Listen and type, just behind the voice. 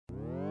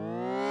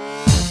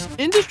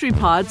Industry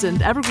Pods and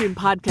Evergreen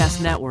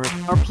Podcast Network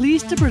are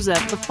pleased to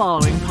present the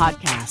following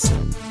podcast.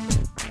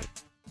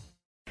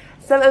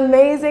 Some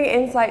amazing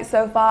insights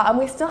so far, and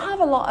we still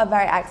have a lot of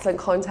very excellent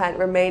content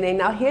remaining.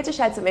 Now, here to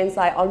shed some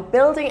insight on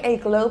building a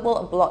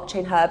global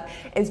blockchain hub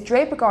is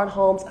Draper Goren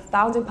Holm's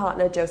founding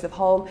partner, Josef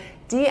Holm,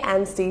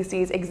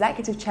 DMCC's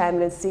executive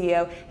chairman and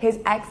CEO, His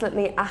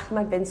Excellency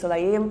Ahmed bin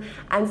Sulayem,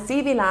 and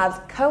CV Labs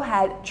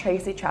co-head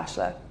Tracy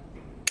Trachsler.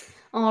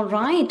 All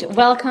right,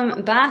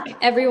 welcome back,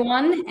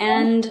 everyone,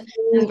 and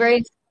I'm very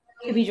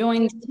excited to be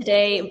joined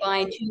today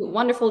by two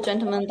wonderful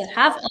gentlemen that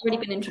have already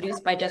been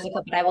introduced by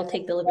Jessica, but I will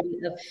take the liberty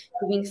of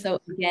doing so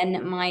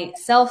again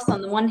myself. So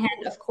on the one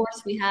hand, of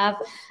course, we have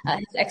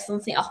His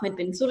Excellency Ahmed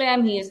bin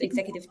Sulayem. He is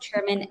Executive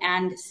Chairman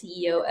and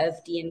CEO of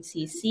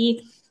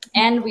DMCC.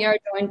 And we are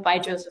joined by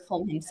Josef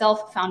Holm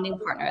himself, founding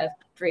partner of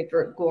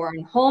Draper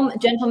Goren Holm.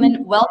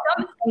 Gentlemen,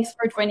 welcome. Thanks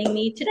for joining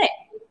me today.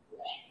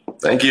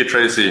 Thank you,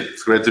 Tracy.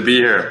 It's great to be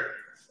here.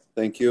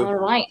 Thank you. All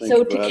right.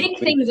 So to kick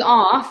things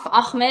off,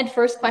 Ahmed,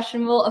 first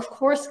question will, of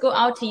course, go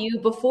out to you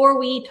before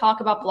we talk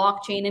about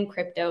blockchain and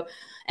crypto.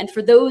 And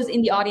for those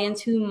in the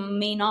audience who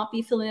may not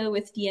be familiar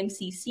with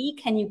DMCC,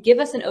 can you give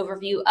us an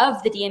overview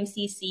of the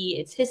DMCC,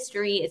 its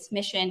history, its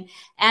mission,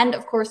 and,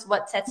 of course,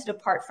 what sets it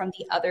apart from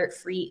the other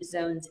free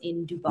zones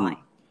in Dubai?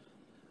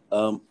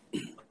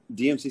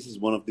 DMCC is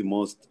one of the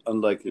most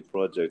unlikely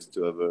projects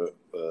to ever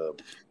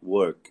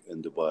work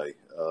in Dubai.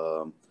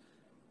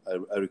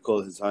 I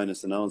recall His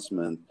Highness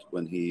announcement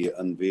when he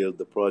unveiled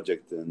the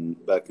project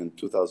back in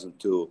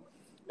 2002,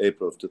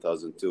 April of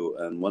 2002.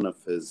 And one of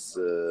his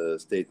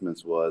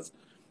statements was,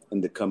 in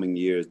the coming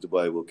years,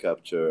 Dubai will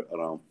capture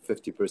around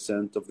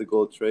 50% of the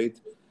gold trade.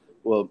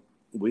 Well,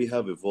 we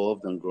have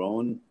evolved and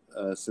grown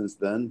since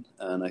then.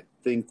 And I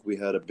think we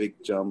had a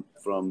big jump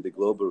from the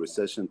global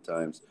recession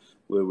times,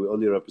 where we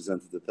only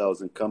represented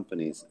 1,000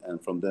 companies.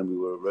 And from then we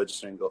were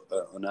registering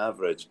on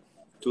average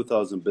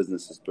 2,000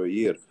 businesses per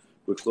year.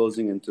 We're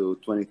closing into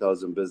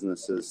 20,000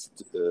 businesses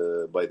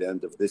by the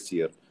end of this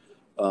year.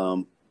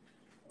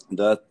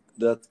 That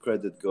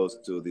credit goes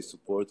to the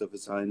support of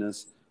His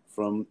Highness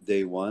from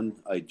day one.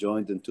 I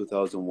joined in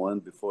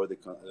 2001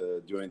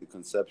 during the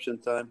conception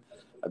time.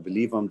 I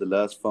believe I'm the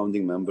last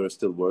founding member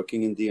still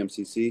working in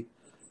DMCC.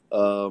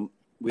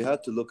 We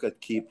had to look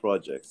at key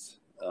projects,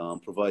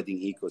 providing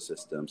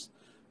ecosystems.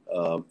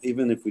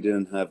 Even if we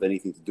didn't have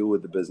anything to do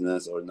with the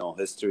business or no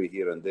history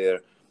here and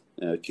there,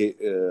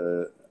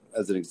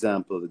 as an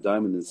example, the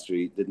diamond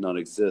industry did not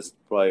exist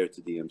prior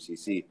to the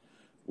DMCC.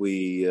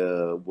 We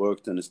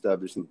worked on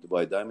establishing the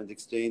Dubai Diamond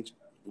Exchange,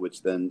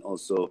 which then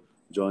also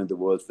joined the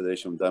World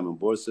Federation of Diamond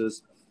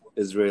Bourses.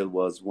 Israel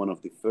was one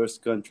of the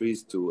first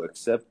countries to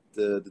accept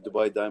the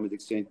Dubai Diamond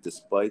Exchange,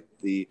 despite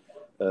the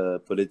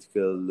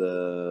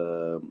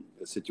political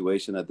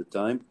situation at the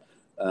time,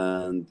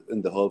 and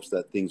in the hopes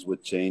that things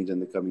would change in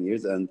the coming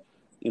years. And,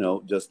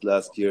 just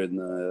last year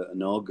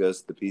in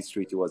August, the peace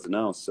treaty was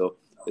announced. So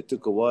it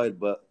took a while,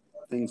 but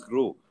things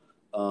grew.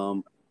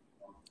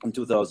 In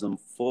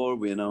 2004,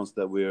 we announced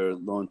that we're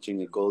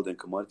launching a gold and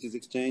commodities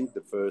exchange,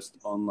 the first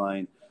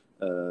online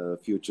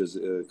futures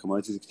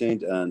commodities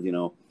exchange. And,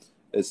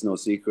 it's no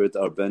secret,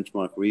 our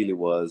benchmark really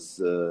was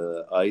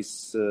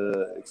ICE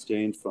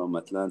exchange from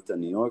Atlanta,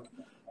 New York.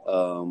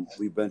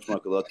 We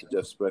benchmark a lot to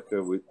Jeff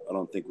Sprecher. I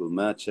don't think we'll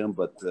match him,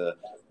 but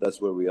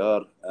that's where we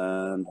are.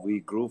 And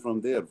we grew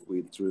from there. We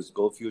introduced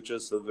gold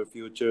futures, silver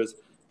futures,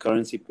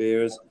 currency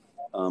pairs.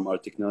 Our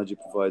technology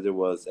provider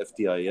was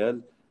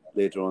FTIL,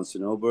 later on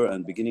Cinnober,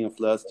 and beginning of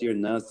last year,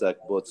 NASDAQ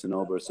bought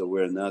Cinnober, so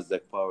we're a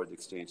NASDAQ-powered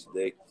exchange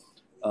today.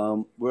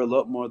 We're a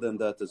lot more than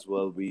that as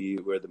well. We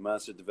were the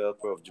master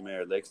developer of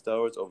Jumeirah Lakes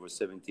Towers, over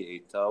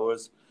 78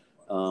 towers.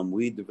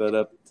 We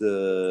developed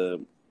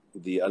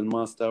the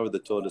Almas Tower, the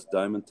tallest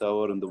diamond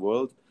tower in the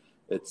world.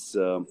 It's,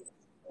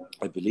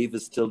 I believe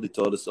it's still the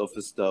tallest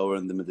office tower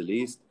in the Middle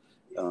East.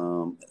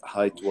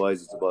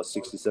 Height-wise, it's about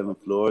 67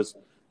 floors.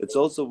 It's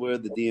also where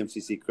the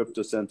DMCC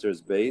Crypto Center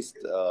is based.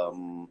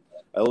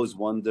 I always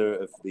wonder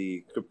if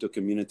the crypto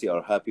community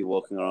are happy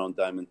walking around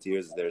Diamond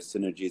Tiers. There are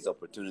synergies,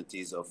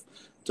 opportunities of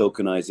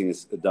tokenizing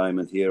a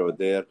diamond here or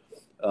there.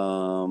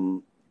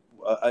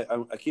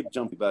 I keep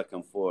jumping back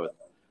and forth.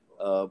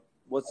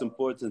 What's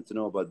important to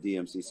know about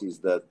DMCC is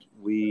that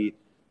we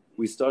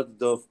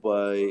started off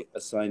by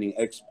assigning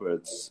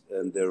experts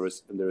in their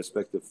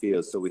respective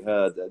fields. So we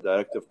had a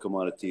director of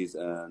commodities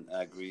and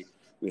agri.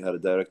 We had a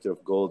director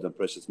of gold and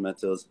precious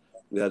metals.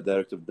 We had a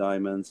director of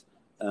diamonds.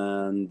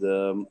 And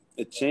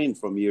it changed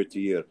from year to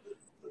year.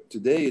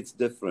 Today, it's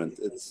different.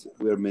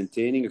 We're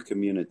maintaining a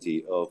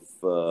community of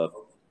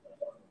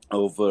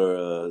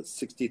over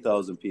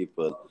 60,000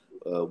 people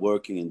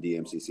working in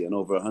DMCC and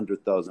over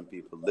 100,000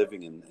 people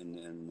living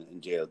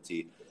in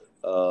JLT.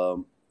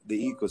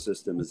 The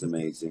ecosystem is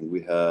amazing.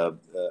 We have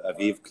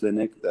Aviv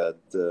Clinic that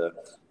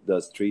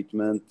does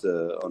treatment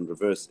on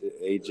reverse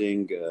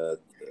aging,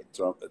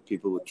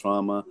 people with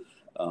trauma.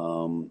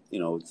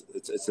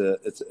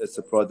 It's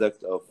a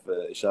product of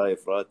Ishai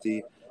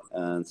Efrati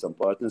and some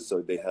partners.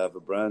 So they have a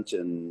branch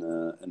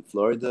in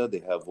Florida. They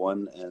have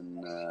one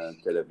in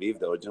Tel Aviv,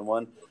 the original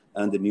one,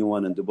 and the new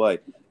one in Dubai.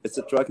 It's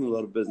attracting a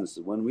lot of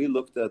businesses. When we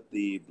looked at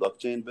the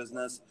blockchain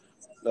business,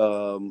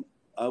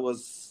 I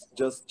was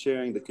just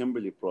chairing the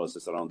Kimberley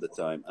process around the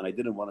time, and I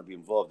didn't want to be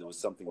involved. It was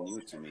something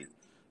new to me.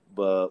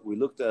 But we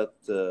looked at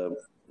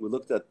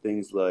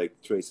things like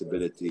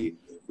traceability.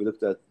 We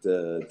looked at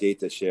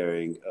data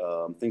sharing,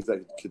 things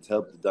that could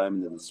help the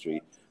diamond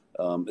industry.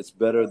 It's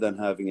better than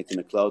having it in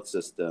a cloud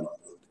system.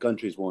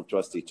 Countries won't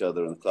trust each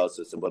other in the cloud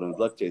system, but in a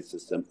blockchain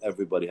system,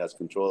 everybody has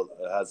control,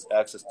 has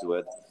access to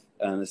it,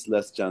 and it's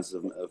less chances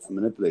of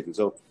manipulating.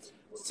 So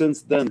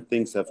since then,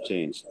 things have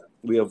changed.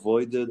 We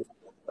avoided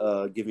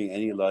giving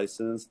any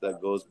license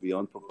that goes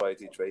beyond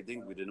proprietary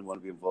trading. We didn't want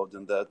to be involved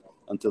in that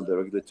until the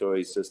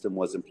regulatory system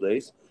was in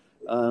place.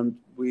 And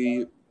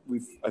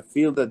I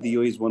feel that the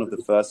UAE is one of the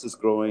fastest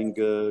growing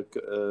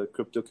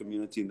crypto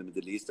community in the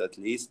Middle East, at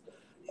least.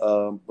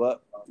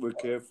 But we're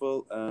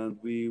careful, and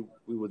we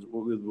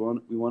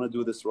want to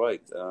do this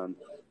right. And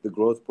the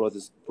growth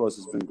process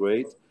has been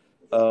great.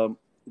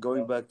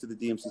 Going back to the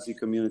DMCC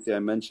community, I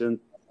mentioned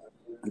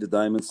the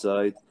diamond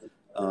side.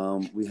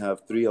 We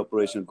have 3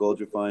 operational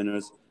gold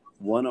refiners.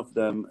 One of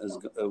them is,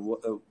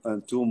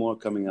 and 2 more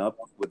coming up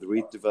with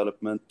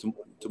redevelopment.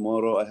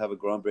 Tomorrow, I have a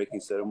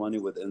groundbreaking ceremony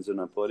with Enzo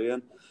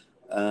Napoleon,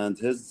 and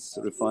his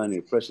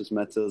refinery, precious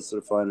metals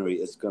refinery,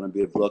 is going to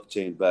be a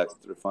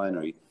blockchain-backed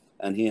refinery.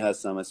 And he has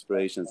some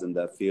aspirations in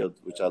that field,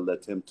 which I'll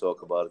let him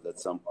talk about at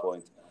some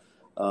point.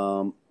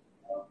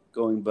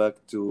 Going back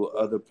to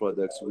other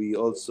products, we're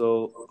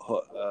also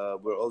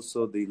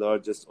the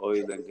largest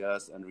oil and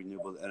gas and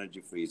renewable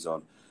energy free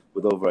zone,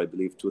 with over, I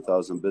believe,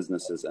 2,000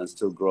 businesses, and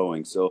still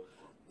growing. So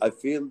I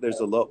feel there's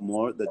a lot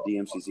more that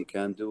DMCC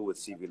can do with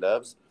CV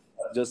Labs.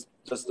 Just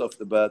off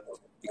the bat,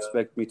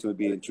 expect me to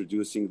be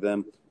introducing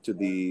them to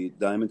the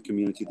diamond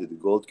community, to the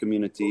gold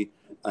community.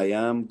 I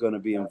am going to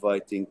be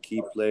inviting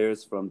key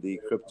players from the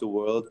crypto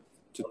world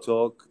to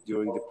talk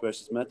during the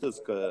precious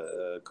metals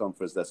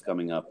conference that's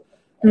coming up.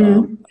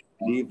 I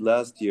believe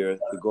last year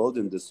the gold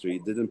industry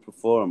didn't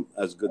perform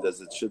as good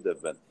as it should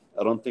have been.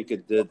 I don't think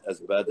it did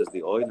as bad as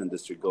the oil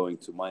industry going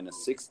to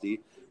 -60,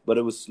 but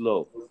it was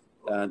slow.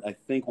 And I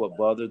think what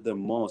bothered them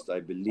most,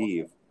 I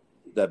believe,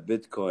 that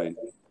Bitcoin,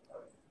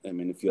 I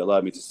mean, if you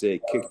allow me to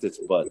say, kicked its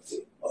butt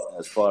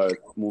as far as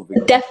moving.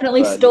 It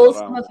definitely stole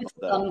some of its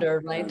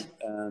thunder, right?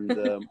 And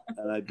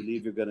I believe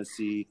you're going to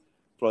see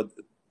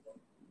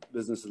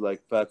businesses like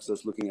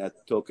Paxos looking at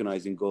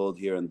tokenizing gold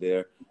here and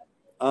there.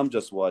 I'm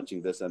just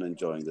watching this and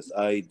enjoying this.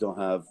 I don't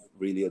have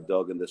really a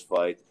dog in this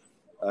fight.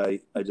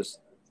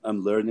 I'm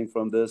learning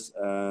from this,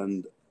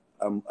 and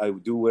I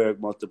do wear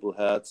multiple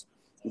hats.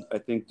 I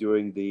think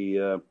during the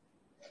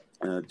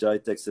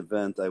GITEX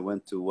event, I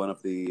went to one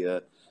of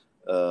the,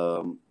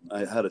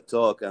 I had a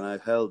talk, and I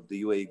held the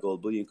UAE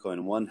Gold Bullion Coin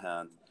in one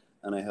hand,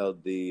 and I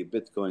held the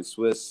Bitcoin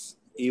Swiss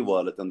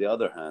e-wallet on the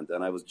other hand.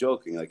 And I was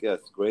joking, like, yeah,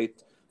 it's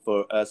great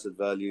for asset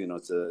value. You know,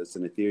 it's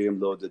an Ethereum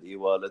loaded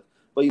e-wallet,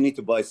 but you need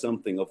to buy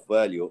something of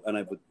value, and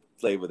I would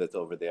play with it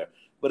over there.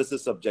 But it's a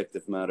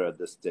subjective matter at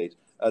this stage.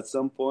 At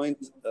some point,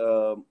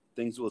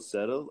 things will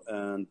settle,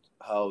 and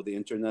how the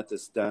internet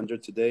is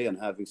standard today, and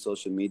having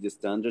social media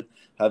standard,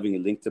 having a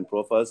LinkedIn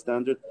profile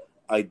standard,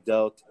 I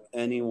doubt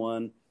any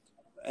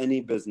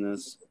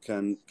business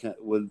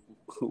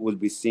will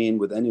be seen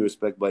with any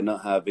respect by not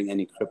having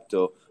any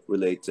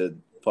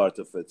crypto-related part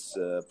of its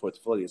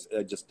portfolios.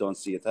 I just don't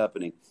see it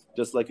happening.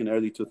 Just like in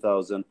early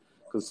 2000,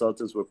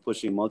 consultants were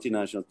pushing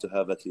multinationals to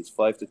have at least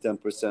 5 to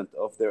 10%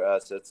 of their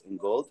assets in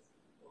gold.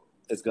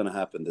 It's going to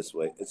happen this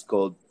way. It's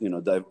called,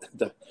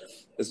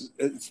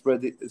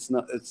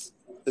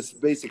 it's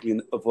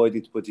basically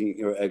avoiding putting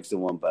your eggs in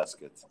one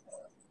basket.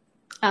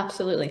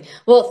 Absolutely.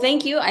 Well,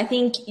 thank you. I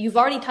think you've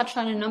already touched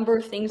on a number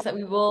of things that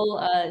we will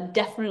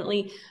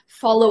definitely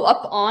follow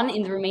up on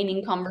in the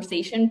remaining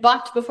conversation.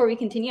 But before we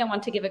continue, I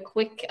want to give a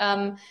quick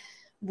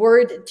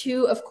word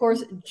to, of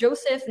course,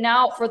 Josef.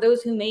 Now, for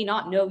those who may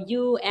not know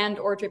you and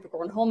or Draper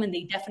Goren Holm, and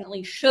they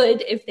definitely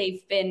should if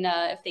they've been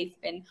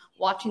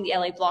watching the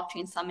LA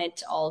Blockchain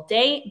Summit all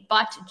day.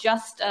 But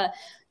just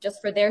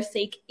for their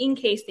sake, in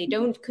case they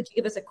don't, could you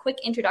give us a quick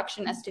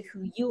introduction as to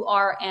who you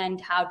are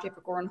and how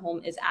Draper Goren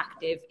Holm is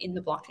active in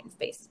the blockchain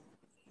space?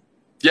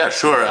 Yeah,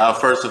 sure.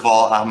 First of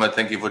all, Ahmed,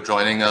 thank you for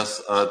joining us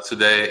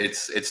today.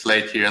 It's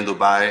late here in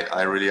Dubai.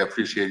 I really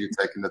appreciate you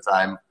taking the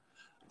time.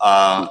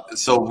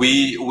 So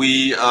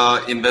we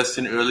invest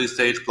in early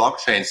stage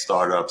blockchain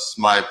startups.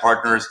 My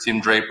partners, Team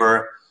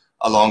Draper,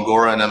 along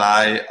Goren and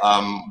I,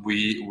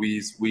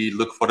 we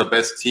look for the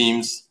best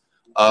teams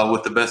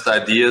with the best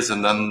ideas,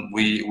 and then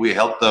we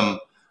help them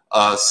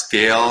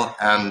scale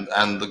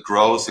and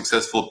grow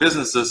successful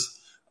businesses,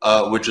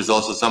 which is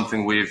also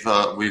something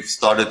we've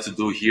started to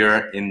do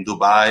here in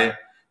Dubai.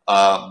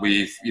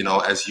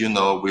 As you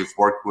know, we've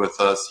worked with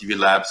CV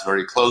Labs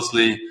very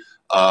closely.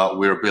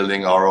 We're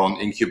building our own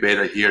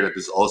incubator here that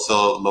is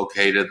also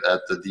located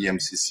at the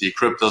DMCC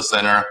Crypto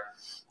Center,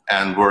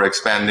 and we're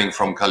expanding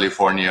from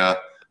California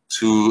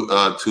to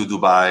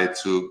Dubai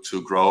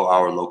to grow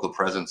our local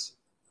presence.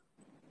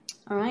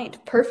 All right,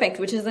 perfect,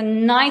 which is a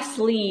nice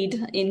lead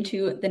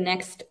into the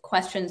next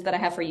questions that I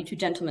have for you two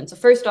gentlemen. So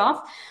first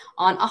off,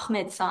 on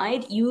Ahmed's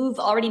side, you've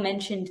already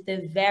mentioned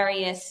the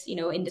various,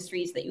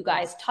 industries that you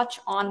guys touch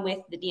on with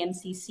the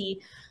DMCC.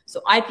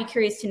 So I'd be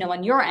curious to know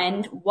on your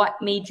end, what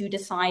made you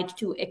decide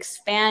to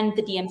expand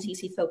the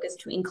DMCC focus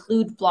to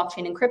include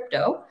blockchain and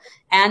crypto,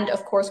 and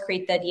of course,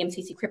 create the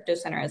DMCC Crypto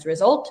Center as a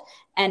result.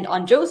 And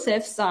on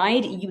Josef's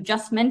side, you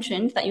just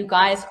mentioned that you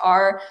guys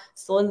are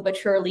slowly but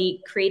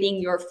surely creating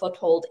your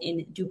foothold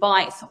in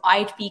Dubai. So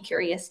I'd be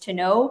curious to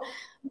know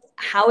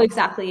how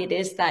exactly it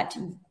is that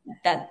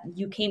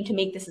you came to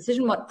make this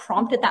decision, what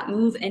prompted that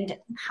move, and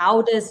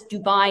how does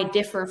Dubai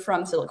differ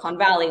from Silicon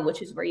Valley,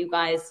 which is where you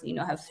guys,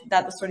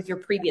 that was sort of your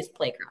previous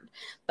playground.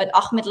 But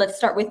Ahmed, let's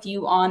start with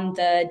you on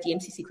the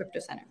DMCC Crypto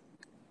Center.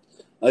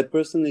 I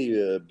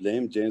personally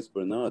blame James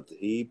Bernard.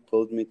 He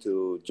pulled me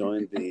to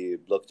join the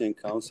Blockchain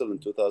Council in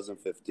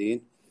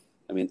 2015.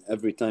 I mean,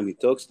 every time he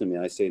talks to me,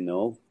 I say,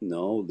 no,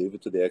 leave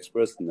it to the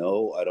experts.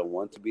 No, I don't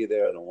want to be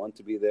there.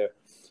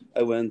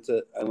 I went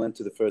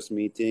to the first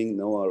meeting.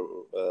 Noah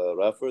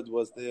Rafford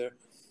was there.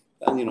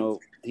 And,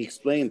 he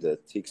explained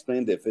it. He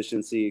explained the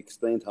efficiency,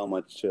 explained how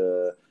much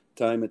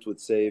time it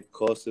would save,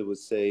 cost it would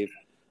save.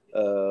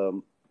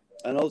 And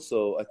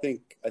also, I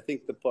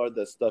think the part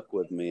that stuck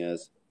with me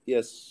is,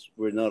 yes,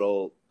 we don't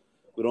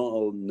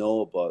all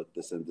know about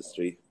this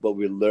industry, but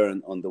we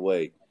learn on the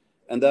way.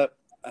 And that,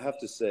 I have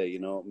to say,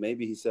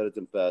 maybe he said it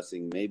in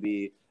passing,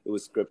 maybe it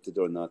was scripted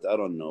or not, I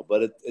don't know,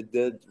 but it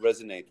did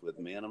resonate with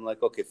me, and I'm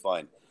like, okay,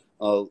 fine,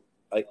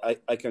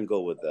 I can go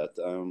with that.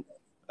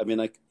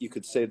 You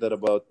could say that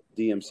about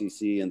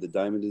DMCC and the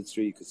diamond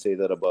industry. You could say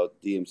that about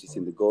DMCC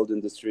in the gold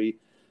industry.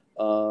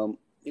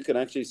 You can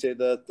actually say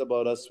that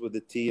about us with the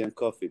tea and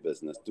coffee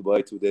business.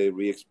 Dubai today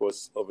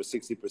re-exports over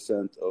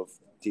 60% of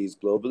teas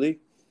globally.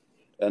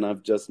 And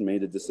I've just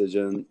made a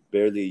decision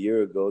barely a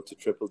year ago to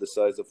triple the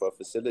size of our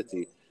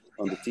facility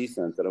on the tea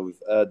center. And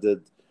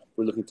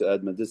we're looking to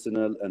add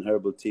medicinal and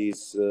herbal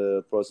teas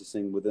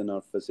processing within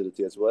our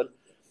facility as well.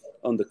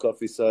 On the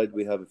coffee side,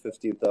 we have a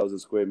 15,000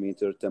 square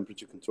meter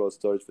temperature controlled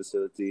storage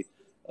facility,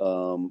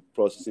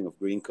 processing of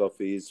green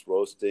coffees,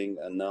 roasting,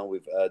 and now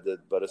we've added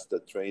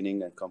barista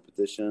training and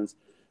competitions,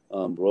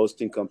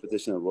 roasting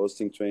competition and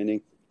roasting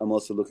training. I'm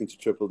also looking to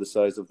triple the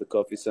size of the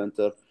coffee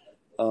center.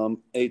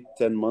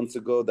 8-10 months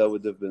ago, that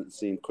would have been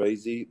seemed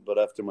crazy, but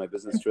after my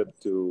business trip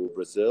to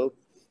Brazil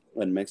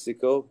and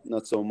Mexico,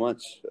 not so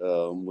much.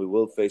 We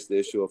will face the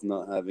issue of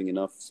not having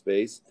enough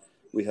space.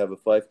 We have a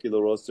 5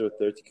 kilo roaster,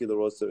 30 kilo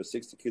roaster, a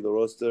 60 kilo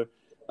roaster.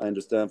 I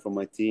understand from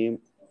my team,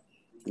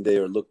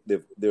 they're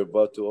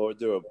about to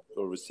order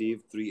or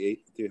receive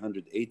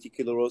 380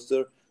 kilo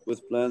roaster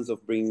with plans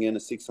of bringing in a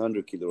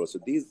 600 kilo roaster.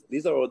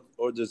 These are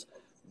orders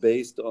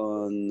based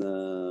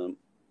on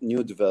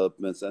new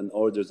developments and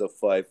orders of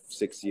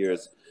 5-6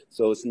 years.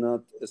 So it's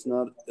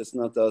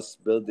not us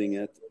building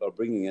it or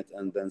bringing it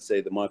and then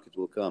say the market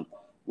will come.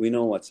 We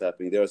know what's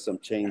happening. There are some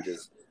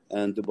changes,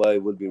 and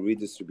Dubai will be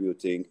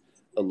redistributing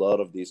a lot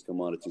of these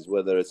commodities,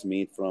 whether it's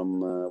meat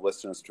from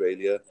Western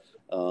Australia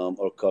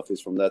or coffees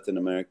from Latin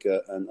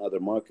America and other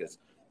markets.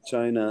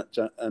 China,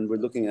 and we're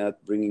looking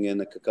at bringing in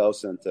a cacao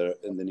center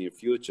in the near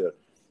future,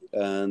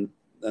 and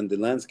the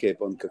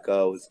landscape on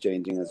cacao is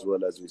changing as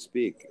well as we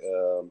speak.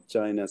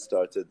 China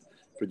started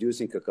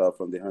producing cacao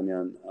from the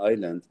Hainan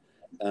Island,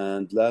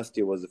 and last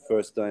year was the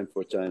first time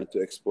for China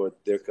to export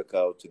their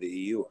cacao to the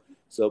EU.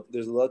 So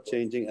there's a lot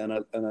changing,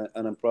 and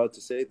I'm proud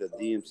to say that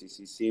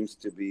DMCC seems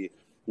to be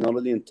not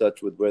only in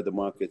touch with where the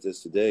market is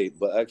today,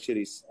 but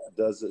actually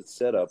does it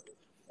set up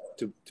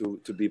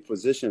to be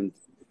positioned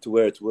to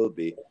where it will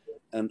be.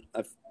 And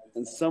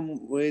in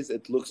some ways,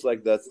 it looks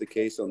like that's the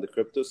case on the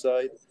crypto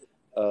side.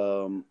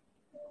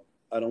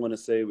 I don't want to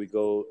say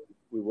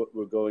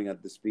we're going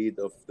at the speed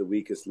of the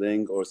weakest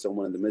link or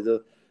someone in the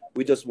middle.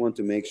 We just want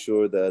to make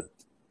sure that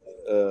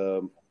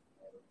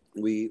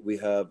we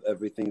have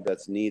everything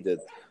that's needed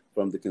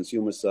from the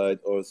consumer side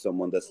or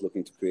someone that's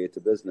looking to create a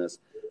business.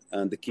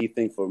 And the key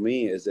thing for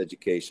me is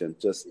education.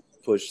 Just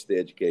push the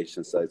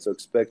education side. So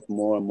expect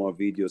more and more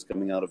videos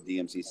coming out of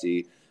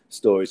DMCC,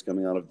 stories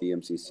coming out of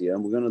DMCC,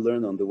 and we're going to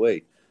learn on the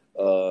way.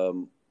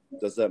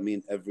 Does that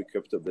mean every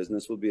crypto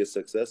business will be a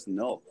success?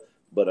 No.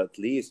 But at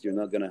least you're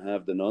not going to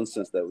have the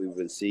nonsense that we've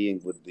been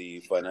seeing with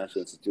the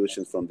financial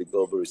institutions from the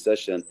global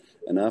recession,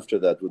 and after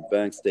that with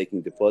banks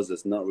taking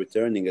deposits, not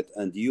returning it,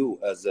 and you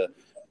as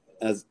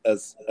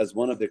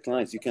one of their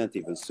clients, you can't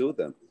even sue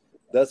them.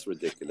 That's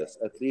ridiculous.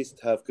 At least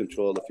have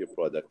control of your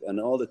product, and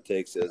all it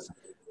takes is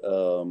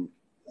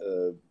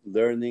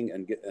learning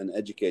and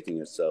educating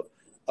yourself.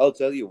 I'll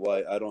tell you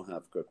why I don't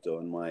have crypto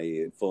on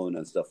my phone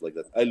and stuff like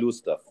that. I lose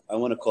stuff. I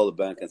want to call a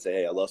bank and say,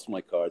 hey, I lost my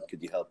card.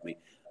 Could you help me?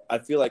 I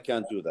feel I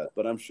can't do that,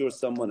 but I'm sure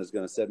someone is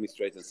going to set me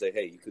straight and say,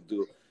 hey, you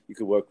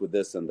could work with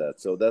this and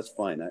that. So that's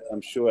fine. I'm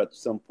sure at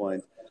some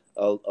point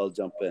I'll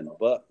jump in,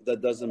 but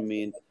that doesn't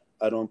mean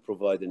I don't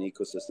provide an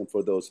ecosystem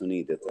for those who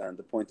need it. And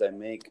the point I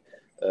make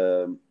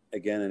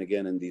again and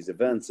again in these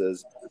events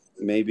is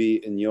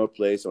maybe in your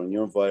place or in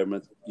your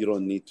environment, you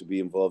don't need to be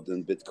involved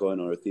in Bitcoin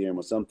or Ethereum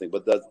or something,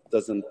 but that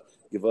doesn't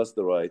give us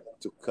the right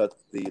to cut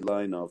the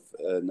line of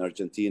in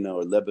Argentina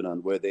or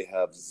Lebanon where they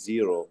have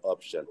zero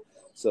option.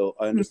 So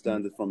I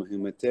understand that from a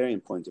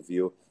humanitarian point of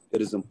view,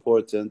 it is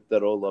important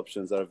that all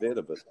options are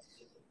available.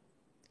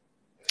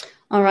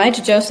 All right,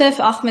 Joseph,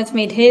 Ahmed's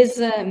made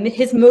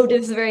his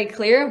motives very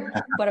clear.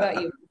 What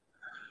about you?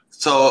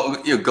 So,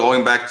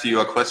 going back to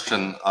your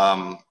question,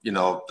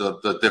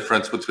 the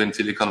difference between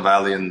Silicon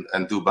Valley and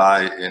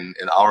Dubai,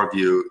 in our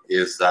view,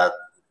 is that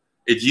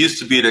it used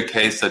to be the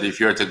case that if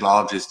you're a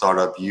technology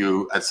startup,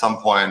 you at some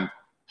point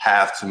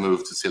have to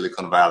move to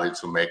Silicon Valley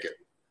to make it.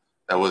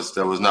 There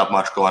was not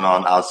much going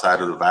on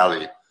outside of the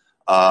valley.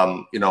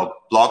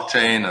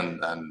 Blockchain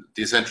and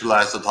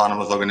decentralized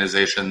autonomous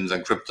organizations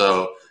and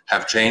crypto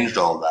have changed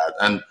all that.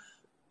 And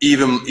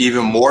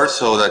even more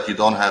so that you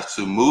don't have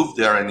to move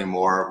there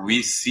anymore,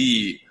 we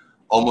see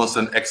almost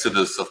an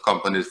exodus of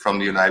companies from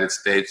the United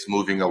States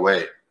moving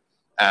away.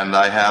 And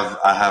I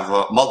have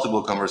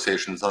multiple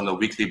conversations on a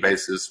weekly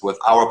basis with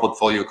our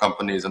portfolio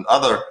companies and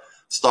other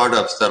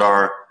startups that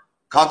are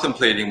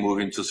contemplating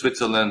moving to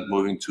Switzerland,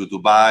 moving to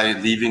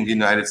Dubai, leaving the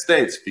United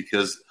States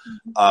because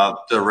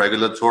the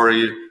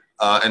regulatory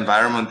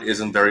environment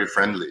isn't very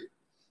friendly.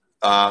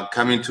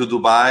 Coming to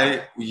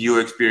Dubai, you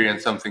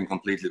experience something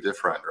completely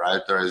different,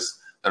 right? They're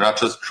not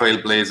just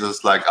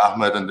trailblazers like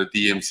Ahmed and the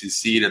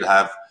DMCC that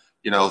have,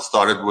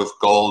 started with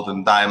gold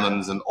and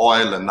diamonds and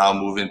oil and now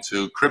move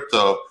into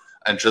crypto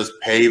and just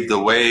pave the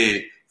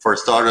way for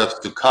startups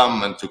to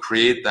come and to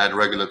create that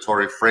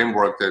regulatory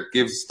framework that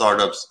gives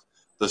startups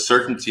the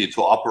certainty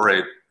to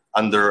operate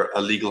under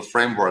a legal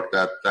framework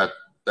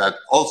that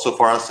also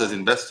for us as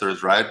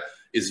investors, right,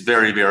 is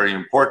very, very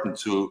important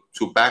to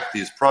back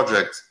these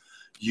projects.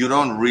 You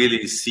don't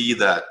really see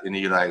that in the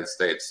United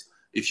States.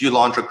 If you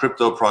launch a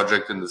crypto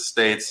project in the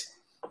States,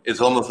 it's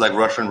almost like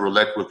Russian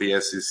roulette with the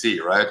SEC,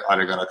 right? Are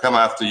they going to come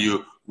after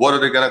you? What are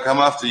they going to come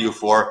after you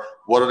for?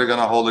 What are they going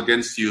to hold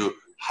against you?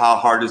 How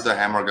hard is the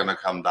hammer going to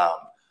come down?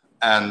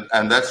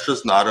 And that's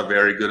just not a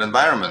very good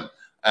environment.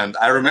 And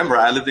I remember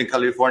I lived in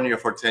California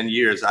for 10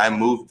 years. I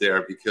moved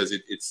there because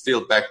it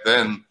still back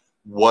then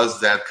was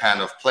that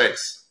kind of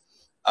place.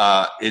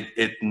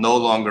 It no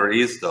longer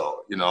is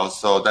though,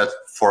 so that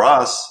for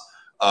us,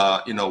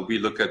 we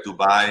look at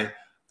Dubai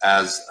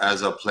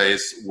as a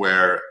place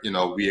where,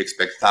 we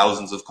expect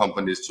thousands of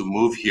companies to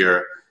move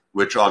here,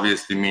 which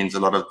obviously means a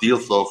lot of deal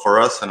flow for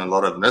us and a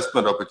lot of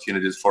investment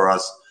opportunities for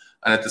us.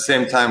 And at the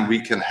same time, we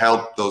can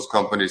help those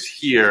companies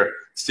here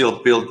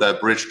still build that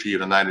bridge to the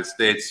United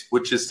States,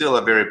 which is still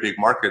a very big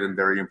market and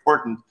very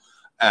important.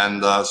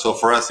 And so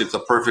for us, it's a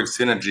perfect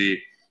synergy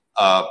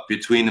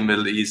between the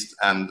Middle East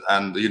and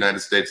the United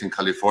States and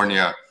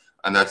California.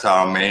 And that's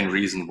our main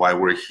reason why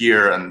we're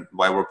here and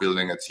why we're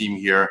building a team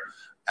here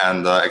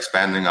and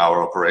expanding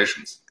our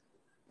operations.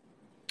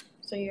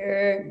 So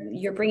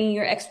you're bringing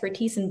your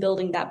expertise in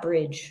building that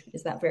bridge.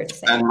 Is that fair to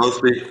say? And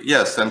mostly,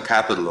 yes, and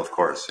capital, of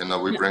course.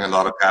 We bring a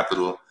lot of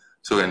capital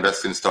to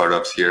invest in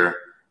startups here,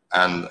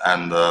 and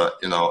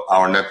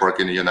our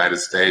network in the United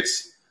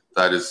States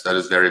that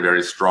is very,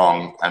 very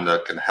strong and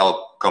that can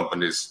help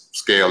companies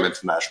scale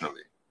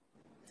internationally.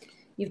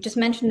 You've just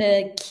mentioned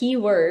a key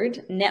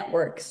word,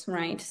 networks,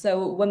 right?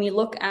 So when we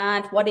look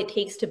at what it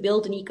takes to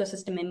build an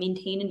ecosystem and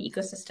maintain an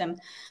ecosystem,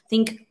 I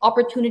think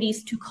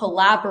opportunities to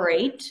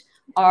collaborate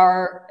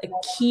are a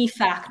key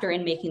factor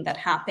in making that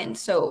happen.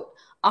 So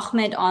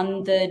Ahmed,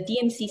 on the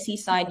DMCC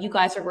side, you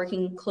guys are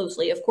working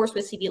closely, of course,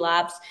 with CB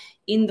Labs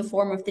in the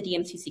form of the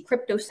DMCC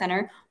Crypto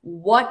Center.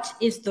 What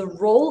is the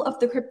role of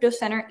the Crypto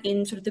Center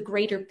in sort of the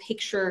greater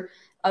picture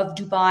of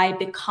Dubai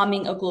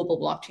becoming a global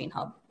blockchain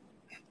hub?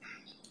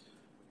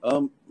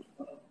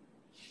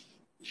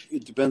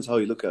 It depends how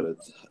you look at it.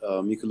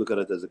 You can look at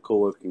it as a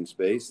co-working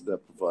space that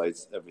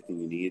provides everything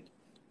you need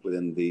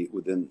within the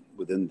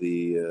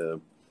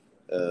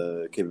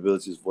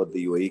capabilities of what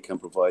the UAE can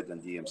provide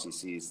and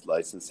DMCC's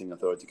licensing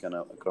authority can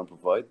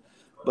provide.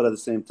 But at the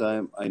same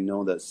time, I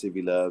know that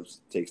CB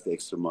Labs takes the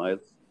extra mile.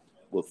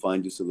 We'll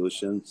find you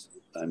solutions.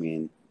 I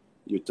mean,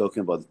 you're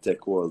talking about the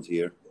tech world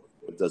here.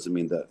 It doesn't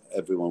mean that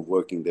everyone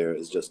working there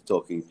is just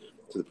talking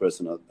to the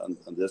person on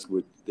the desk.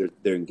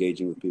 They're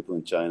engaging with people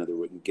in China.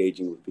 They're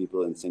engaging with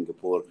people in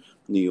Singapore,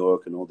 New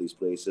York, and all these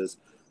places.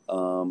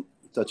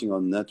 Touching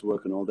on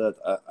network and all that,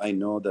 I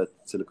know that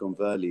Silicon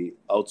Valley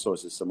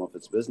outsources some of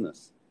its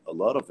business, a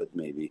lot of it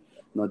maybe,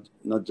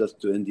 not just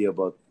to India,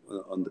 but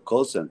on the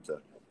call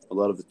center. A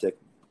lot of the tech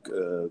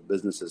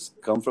businesses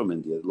come from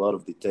India. A lot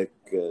of the tech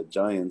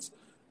giants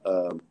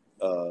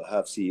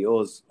have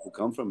CEOs who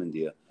come from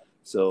India.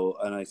 So,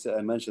 and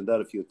I mentioned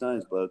that a few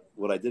times, but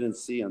what I didn't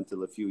see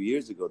until a few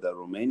years ago, that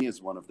Romania is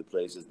one of the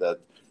places that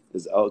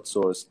is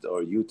outsourced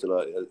or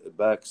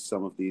backs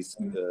some of these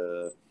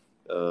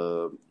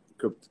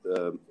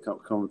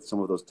some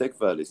of those tech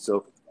valleys.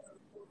 So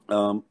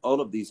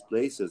all of these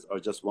places are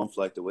just one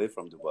flight away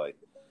from Dubai.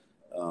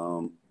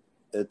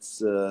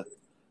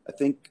 I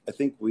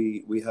think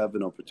we have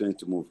an opportunity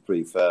to move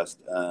pretty fast,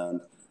 and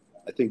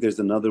I think there's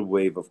another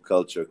wave of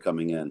culture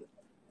coming in.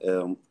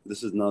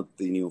 This is not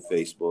the new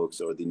Facebooks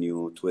or the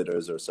new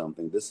Twitters or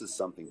something. This is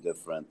something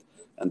different.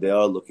 And they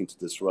are looking to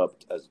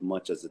disrupt as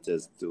much as it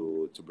is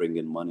to bring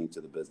in money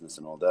to the business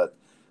and all that.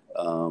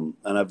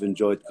 And I've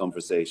enjoyed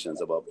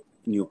conversations about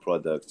new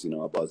products,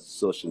 about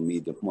social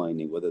media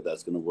mining, whether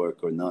that's going to work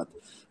or not.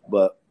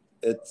 But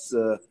it's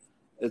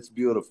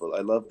beautiful.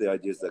 I love the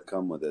ideas that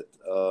come with it.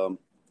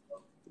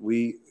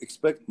 We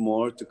expect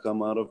more to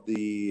come out of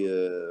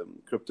the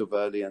Crypto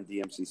Valley and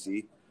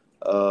DMCC.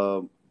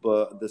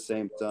 But at the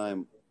same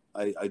time,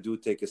 I do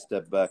take a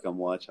step back and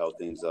watch how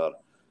things are.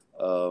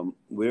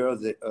 We're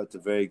at a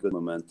very good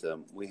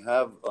momentum. We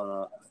have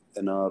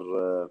in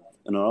our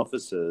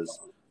offices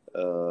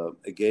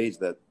a gauge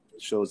that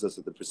shows us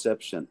the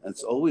perception. And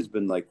it's always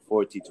been like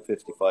 40 to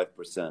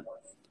 55%.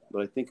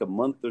 But I think a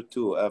month or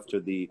two after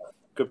the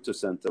Crypto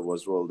Center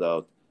was rolled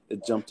out,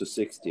 it jumped to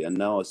 60, and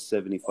now it's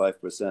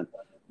 75%.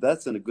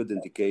 That's a good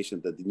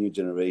indication that the new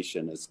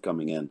generation is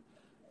coming in.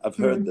 I've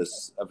heard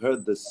this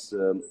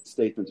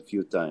statement a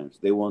few times.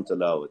 They won't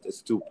allow it.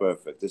 It's too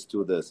perfect. It's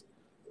too this.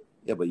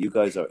 Yeah, but you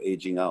guys are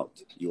aging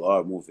out. You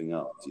are moving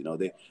out.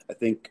 I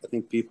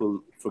think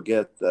people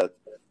forget that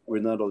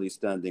we're not only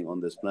standing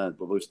on this planet,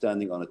 but we're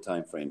standing on a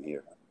time frame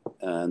here.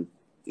 And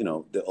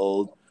the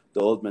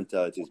old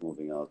mentality is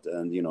moving out.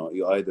 And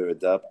you either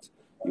adapt,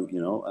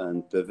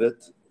 and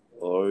pivot,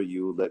 or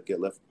you get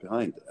left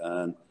behind.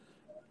 And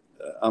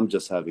I'm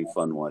just having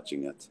fun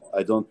watching it.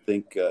 I don't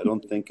think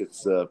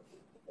it's going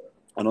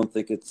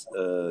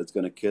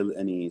to kill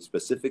any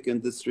specific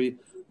industry,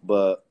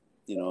 but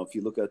if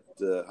you look at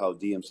how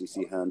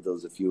DMCC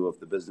handles a few of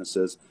the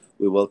businesses,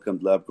 we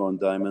welcomed lab-grown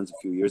diamonds a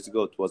few years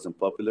ago. It wasn't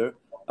popular.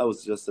 I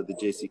was just at the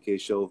JCK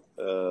show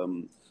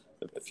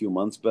a few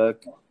months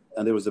back,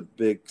 and there was a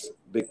big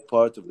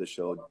part of the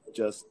show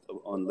just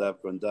on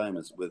lab-grown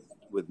diamonds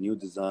with new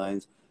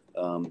designs,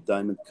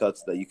 diamond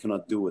cuts that you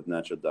cannot do with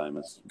natural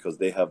diamonds because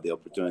they have the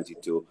opportunity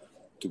to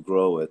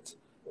grow it.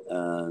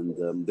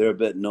 And they're a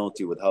bit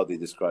naughty with how they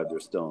describe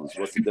their stones.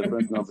 What's the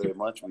difference? Not very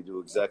much. We do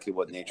exactly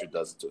what nature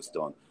does to a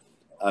stone.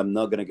 I'm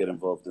not going to get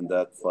involved in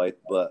that fight,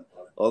 but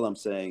all I'm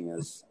saying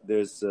is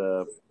there's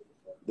a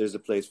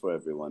place for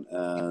everyone,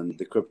 and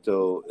the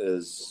crypto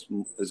is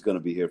going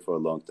to be here for a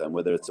long time.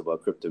 Whether it's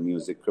about crypto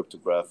music,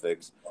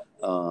 cryptographics,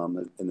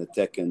 in the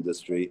tech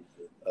industry,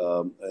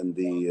 in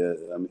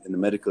the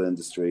medical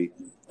industry,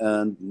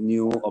 and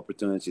new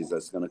opportunities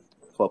that's going to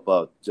pop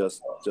out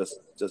just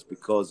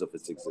because of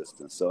its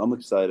existence. So I'm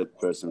excited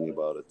personally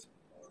about it.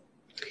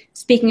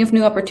 Speaking of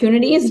new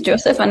opportunities,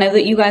 Josef, I know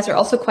that you guys are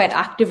also quite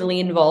actively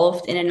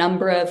involved in a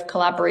number of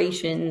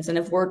collaborations and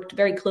have worked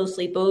very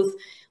closely both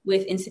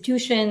with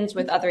institutions,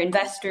 with other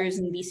investors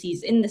and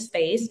VCs in the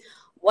space.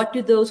 What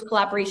do those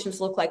collaborations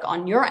look like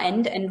on your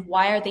end, and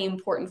why are they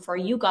important for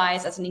you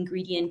guys as an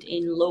ingredient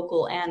in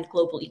local and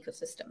global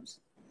ecosystems?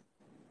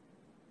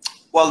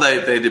 Well,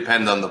 they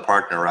depend on the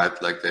partner, right?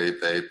 Like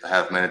they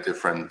have many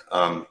different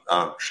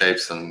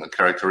shapes and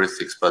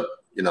characteristics, but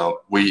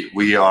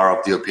we are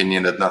of the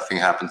opinion that nothing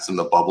happens in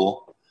the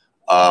bubble.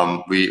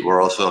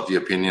 We're also of the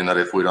opinion that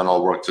if we don't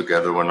all work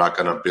together, we're not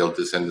going to build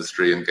this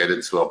industry and get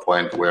it to a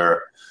point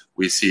where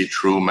we see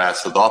true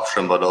mass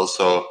adoption, but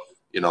also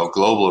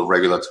global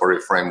regulatory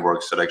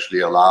frameworks that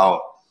actually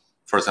allow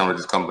for some of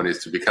these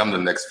companies to become the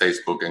next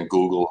Facebook and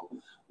Google,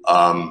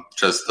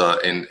 just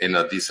in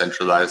a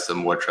decentralized and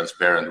more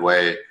transparent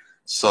way.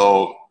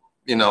 So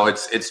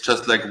it's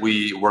just like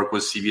we work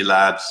with CV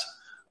Labs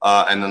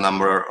and a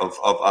number of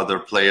other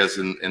players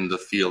in the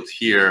field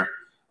here.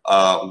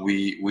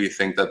 We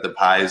think that the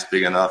pie is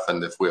big enough,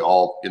 and if we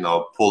all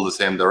pull the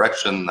same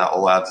direction,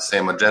 all have the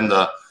same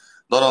agenda,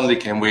 not only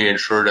can we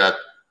ensure that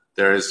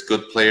there is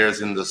good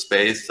players in the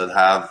space that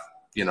have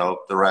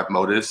the right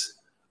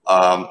motives,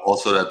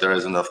 also that there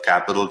is enough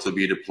capital to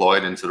be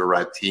deployed into the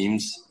right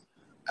teams,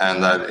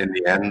 and that in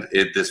the end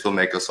this will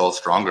make us all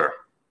stronger.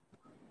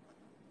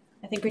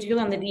 I think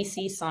particularly on the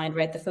VC side,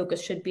 right, the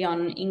focus should be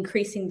on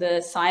increasing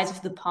the size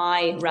of the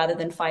pie rather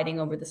than fighting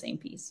over the same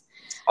piece.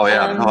 Oh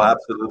yeah, no,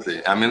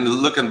 absolutely. I mean,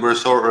 look, and we're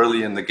so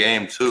early in the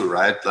game too,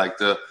 right? Like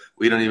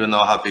we don't even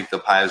know how big the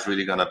pie is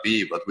really going to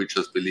be, but we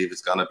just believe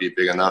it's going to be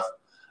big enough.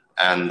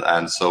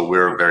 And so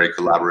we're very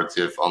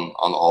collaborative on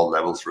all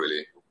levels,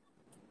 really.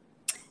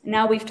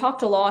 Now, we've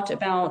talked a lot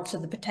about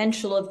the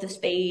potential of the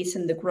space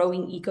and the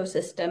growing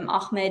ecosystem.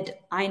 Ahmed,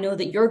 I know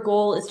that your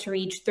goal is to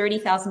reach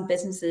 30,000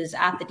 businesses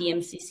at the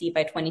DMCC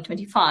by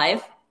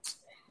 2025,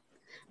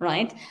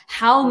 right?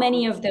 How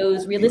many of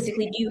those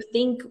realistically do you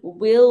think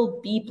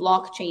will be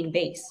blockchain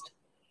based?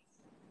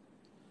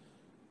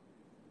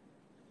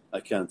 I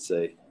can't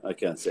say. I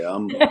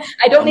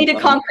don't need a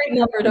concrete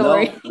number, don't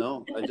worry.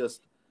 No,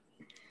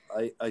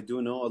 I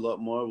do know a lot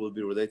more will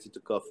be related to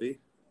coffee.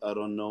 I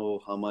don't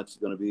know how much is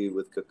going to be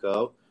with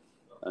cacao.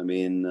 I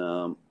mean,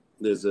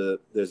 there's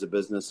a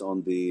business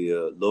on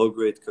the low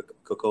grade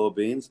cacao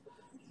beans,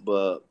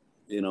 but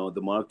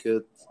the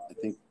market, I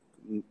think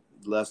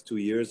the last 2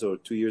 years or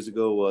 2 years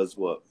ago was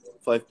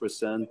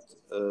 5%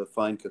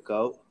 fine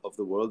cacao of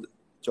the world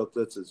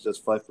chocolates, it's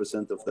just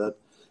 5% of that.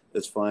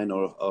 It's fine,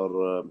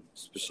 or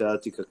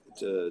specialty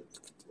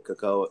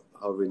cacao,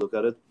 however we look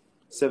at it.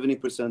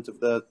 70% of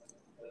that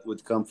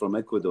would come from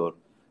Ecuador.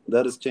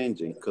 That is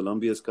changing.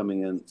 Colombia is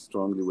coming in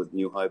strongly with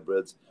new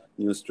hybrids,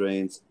 new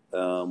strains.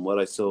 What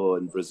I saw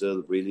in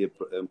Brazil really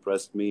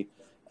impressed me,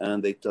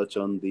 and they touch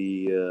on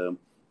the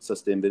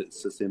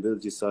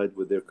sustainability side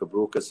with their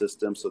Cabruca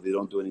system, so they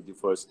don't do any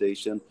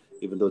deforestation,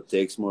 even though it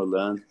takes more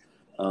land.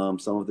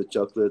 Some of the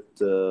chocolate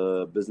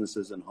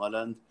businesses in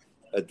Holland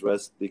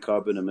addressed the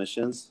carbon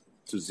emissions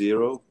to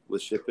zero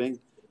with shipping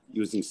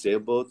using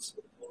sailboats.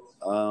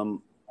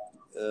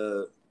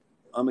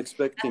 I'm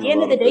expecting at the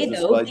end of the day,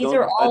 though, these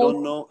are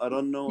all. I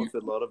don't know if a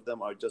lot of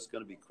them are just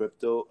going to be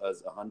crypto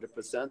as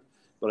 100%,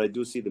 but I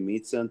do see the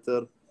meat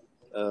center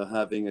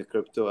having a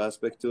crypto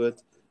aspect to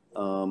it.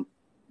 CV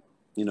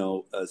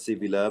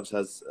Labs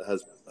has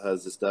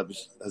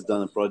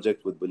done a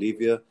project with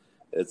Bolivia.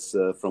 It's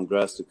from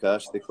grass to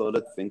cash, they call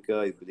it, Finca,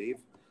 I believe.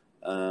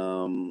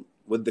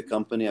 With the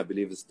company, I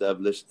believe,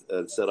 established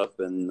and set up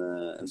in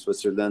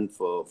Switzerland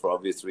for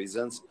obvious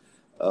reasons.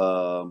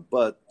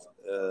 But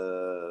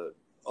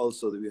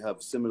also we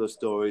have similar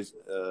stories,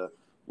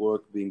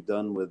 work being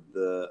done with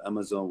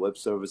Amazon Web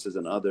Services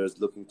and others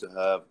looking to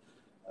have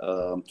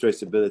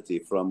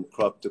traceability from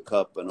crop to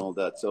cup and all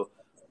that. So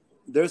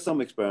there's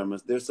some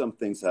experiments, there's some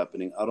things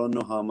happening. I don't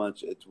know how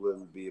much it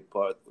will be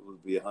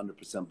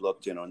 100%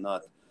 blockchain or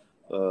not.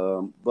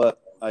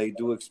 But I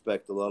do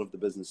expect a lot of the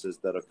businesses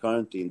that are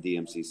currently in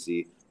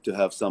DMCC to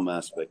have some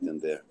aspect in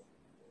there.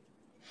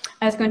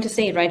 I was going to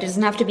say, right, it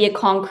doesn't have to be a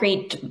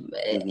concrete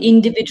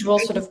individual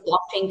sort of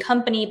blockchain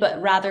company,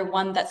 but rather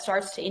one that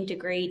starts to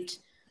integrate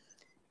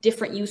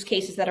different use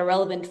cases that are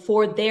relevant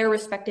for their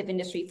respective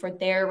industry, for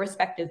their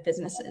respective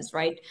businesses,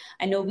 right?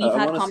 I know we've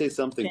had. I want to say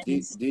something.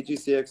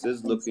 DGCX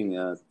is looking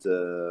at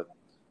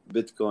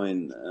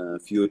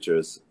Bitcoin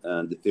futures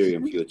and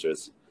Ethereum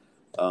futures.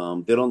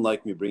 They don't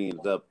like me bringing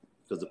it up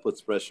because it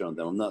puts pressure on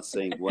them. I'm not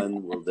saying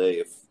when will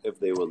they, if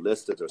they will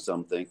list it or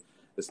something.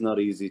 It's not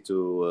easy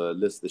to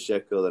list the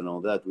shekel and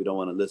all that. We don't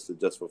want to list it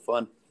just for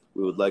fun.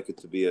 We would like it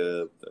to be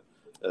a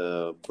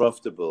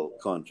profitable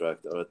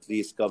contract, or at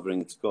least covering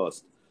its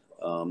cost,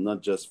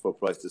 not just for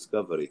price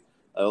discovery.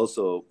 I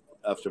also,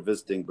 after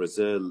visiting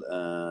Brazil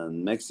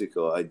and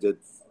Mexico, I did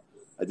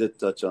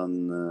touch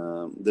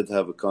on,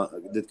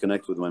 did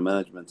connect with my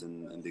management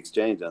in the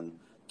exchange and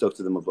talk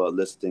to them about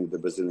listing the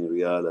Brazilian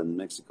real and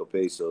Mexico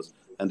pesos.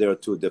 And there are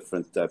two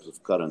different types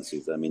of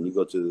currencies. I mean, you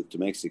go to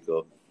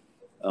Mexico,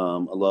 a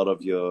lot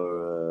of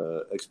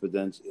your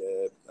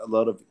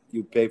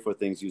you pay for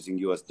things using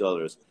US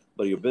dollars,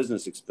 but your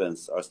business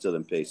expense are still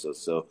in pesos.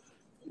 So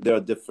there are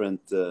different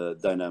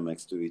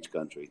dynamics to each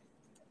country.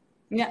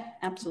 Yeah,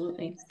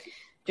 absolutely.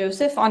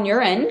 Joseph, on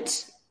your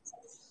end,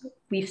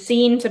 we've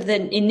seen sort of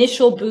the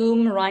initial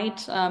boom,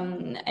 right,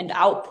 and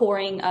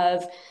outpouring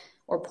of,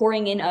 or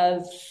pouring in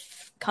of,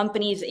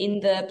 companies in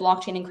the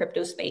blockchain and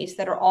crypto space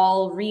that are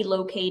all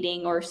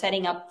relocating or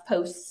setting up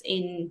posts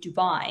in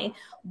Dubai.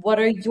 What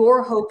are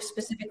your hopes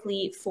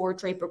specifically for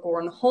Draper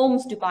Goren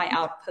Holm's Dubai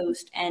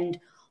outpost, and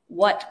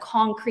what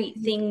concrete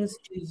things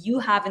do you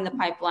have in the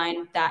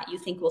pipeline that you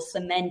think will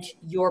cement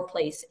your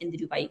place in the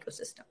Dubai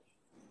ecosystem?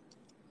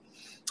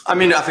 I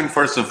mean, I think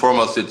first and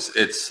foremost, it's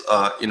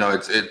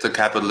the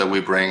capital that we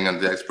bring and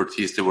the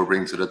expertise that we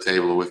bring to the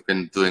table. We've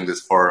been doing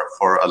this for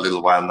a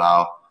little while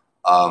now.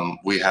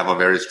 We have a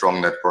very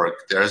strong network.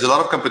 There's a lot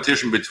of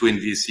competition between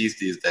VCs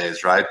these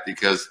days, right?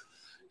 Because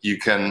you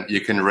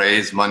can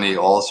raise money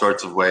all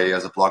sorts of ways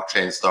as a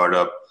blockchain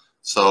startup.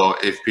 So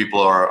if people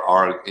are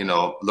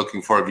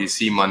looking for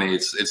VC money,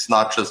 it's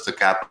not just the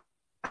cap.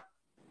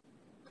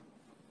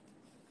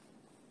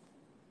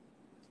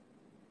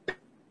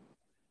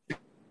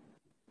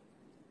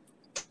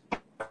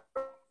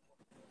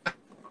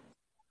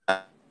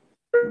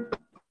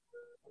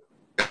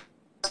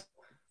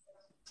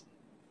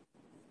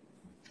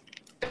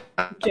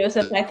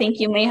 Joseph, I think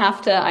you may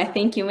have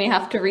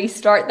to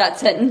restart that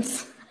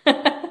sentence.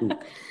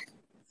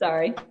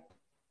 Sorry.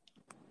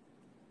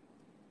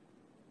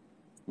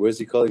 Where's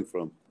he calling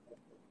from?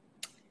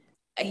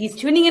 He's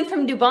tuning in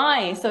from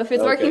Dubai. So if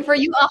it's working for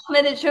you,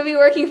 Ahmed, it should be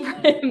working for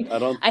him.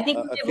 I think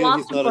I feel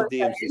he's not at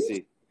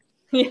DMCC.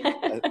 Yeah.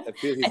 I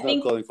feel he's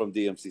not calling from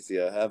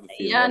DMCC. I have a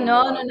feeling. Yeah,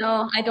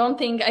 no. I don't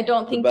think the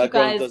you background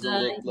guys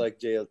doesn't look like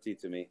JLT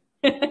to me.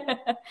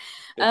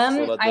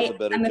 I'm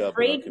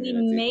afraid we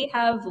may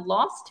have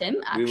lost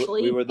him,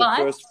 actually. We were the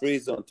first free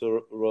zone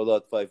to roll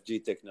out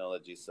 5G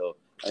technology, so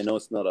I know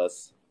it's not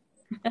us.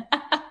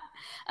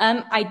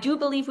 I do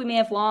believe we may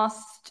have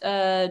lost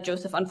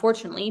Joseph,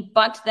 unfortunately,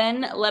 but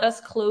then let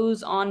us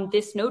close on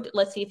this note.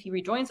 Let's see if he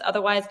rejoins.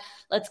 Otherwise,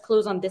 let's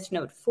close on this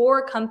note.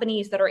 For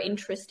companies that are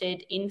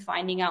interested in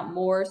finding out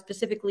more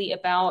specifically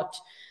about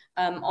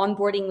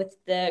onboarding with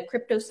the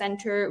Crypto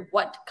Center,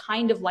 what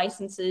kind of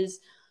licenses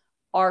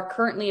are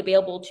currently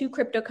available to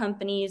crypto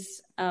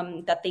companies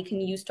that they can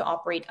use to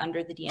operate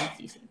under the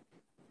DMCC?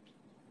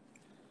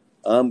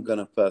 I'm going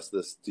to pass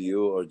this to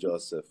you or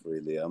Joseph,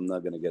 really. I'm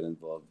not going to get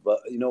involved. But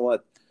you know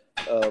what?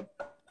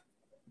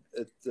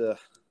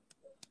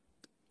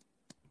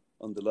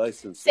 on the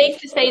license. Safe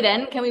to say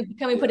then, can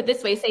we put it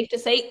this way? Safe to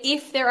say,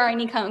 if there are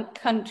any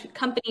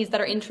companies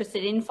that are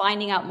interested in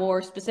finding out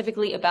more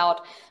specifically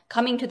about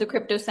coming to the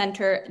Crypto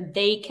Center,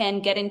 they can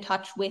get in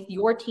touch with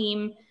your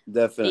team.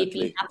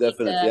 Definitely.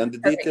 And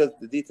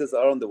the details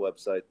are on the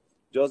website.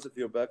 Joseph,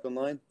 you're back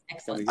online?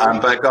 Excellent.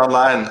 I'm back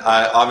online.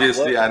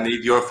 I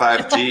need your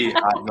 5G.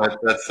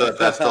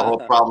 That's the whole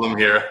problem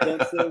here.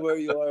 Don't say where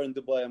you are in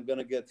Dubai. I'm going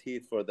to get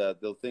heat for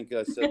that. They'll think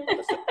I said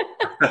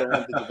I don't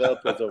want the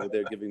developers over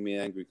there giving me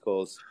angry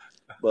calls.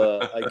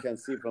 But I can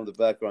see from the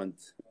background.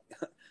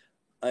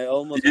 I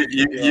almost where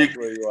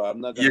you are. I'm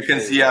not. You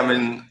can see I'm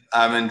in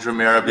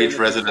Jumeirah Beach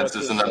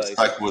Residences, and I'm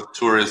stuck with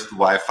tourist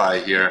Wi-Fi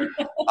here.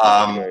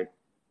 Okay.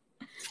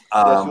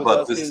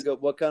 But asking,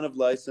 what kind of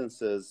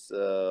licenses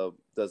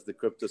does the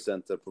Crypto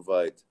Center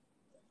provide?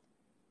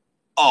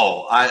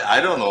 Oh,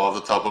 I don't know off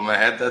the top of my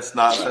head. That's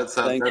not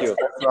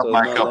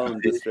my cup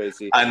of tea.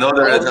 Tracy. I know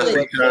there are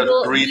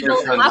three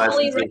different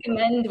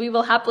licenses. We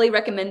will happily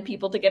recommend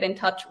people to get in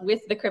touch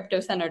with the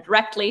Crypto Center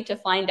directly to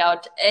find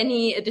out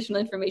any additional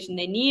information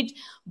they need.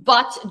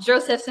 But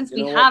Joseph, since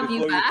we have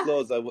you back, before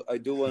you close, I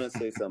do want to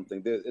say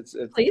something.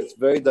 It's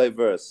very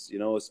diverse.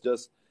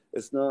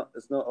 It's not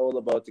all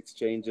about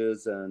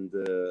exchanges and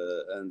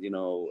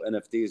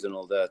NFTs and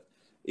all that.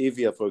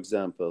 Evia, for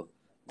example,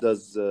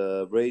 does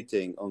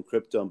rating on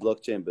crypto and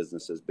blockchain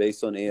businesses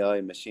based on AI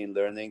and machine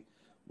learning.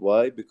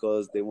 Why?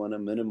 Because they want to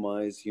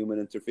minimize human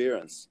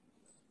interference.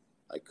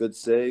 I could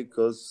say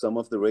because some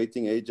of the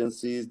rating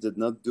agencies did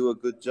not do a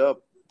good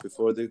job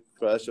before the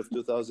crash of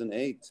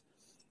 2008.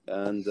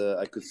 And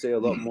I could say a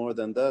lot more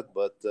than that,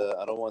 but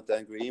I don't want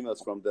angry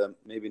emails from them.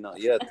 Maybe not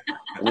yet.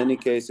 In any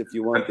case, if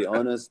you want the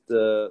honest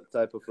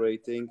type of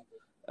rating,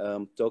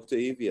 talk to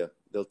Evia.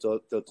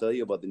 They'll tell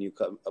you about the new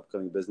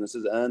upcoming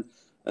businesses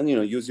and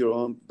use your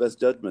own best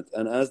judgment.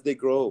 And as they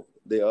grow,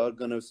 they are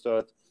going to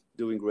start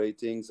doing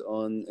ratings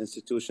on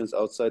institutions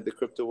outside the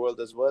crypto world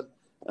as well.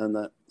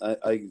 And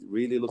I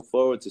really look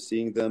forward to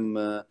seeing them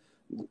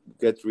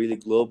get really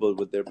global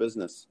with their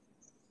business.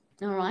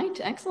 All right,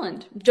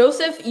 excellent.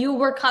 Joseph, you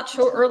were cut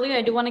short earlier.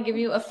 I do want to give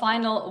you a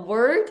final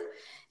word.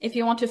 If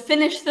you want to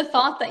finish the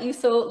thought that you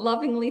so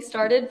lovingly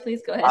started,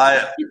 please go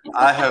ahead.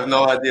 I have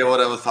no idea what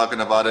I was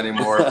talking about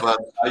anymore, but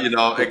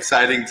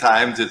exciting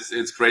times.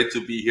 It's great to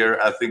be here.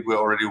 I think we're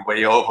already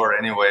way over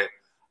anyway.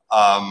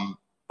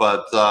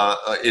 But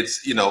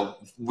it's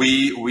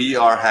we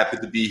are happy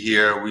to be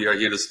here. We are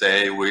here to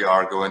stay. We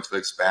are going to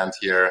expand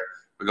here.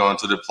 We're going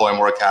to deploy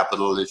more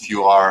capital. If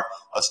you are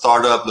a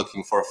startup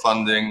looking for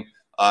funding,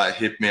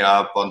 hit me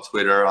up on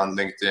Twitter, on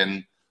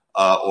LinkedIn,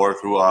 or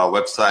through our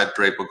website,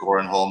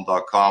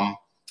 drapergorenholm.com.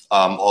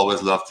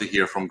 Always love to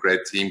hear from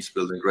great teams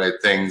building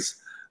great things.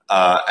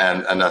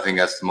 And I think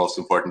that's the most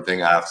important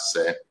thing I have to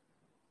say.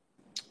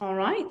 All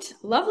right.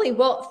 Lovely.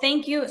 Well,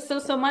 thank you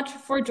so much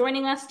for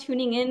joining us,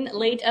 tuning in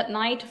late at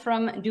night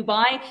from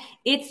Dubai.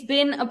 It's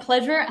been a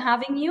pleasure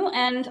having you,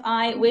 and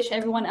I wish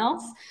everyone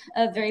else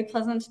a very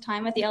pleasant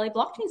time at the LA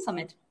Blockchain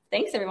Summit.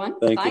 Thanks, everyone.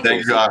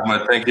 Thank you,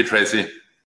 Ahmed. Thank you, Tracy.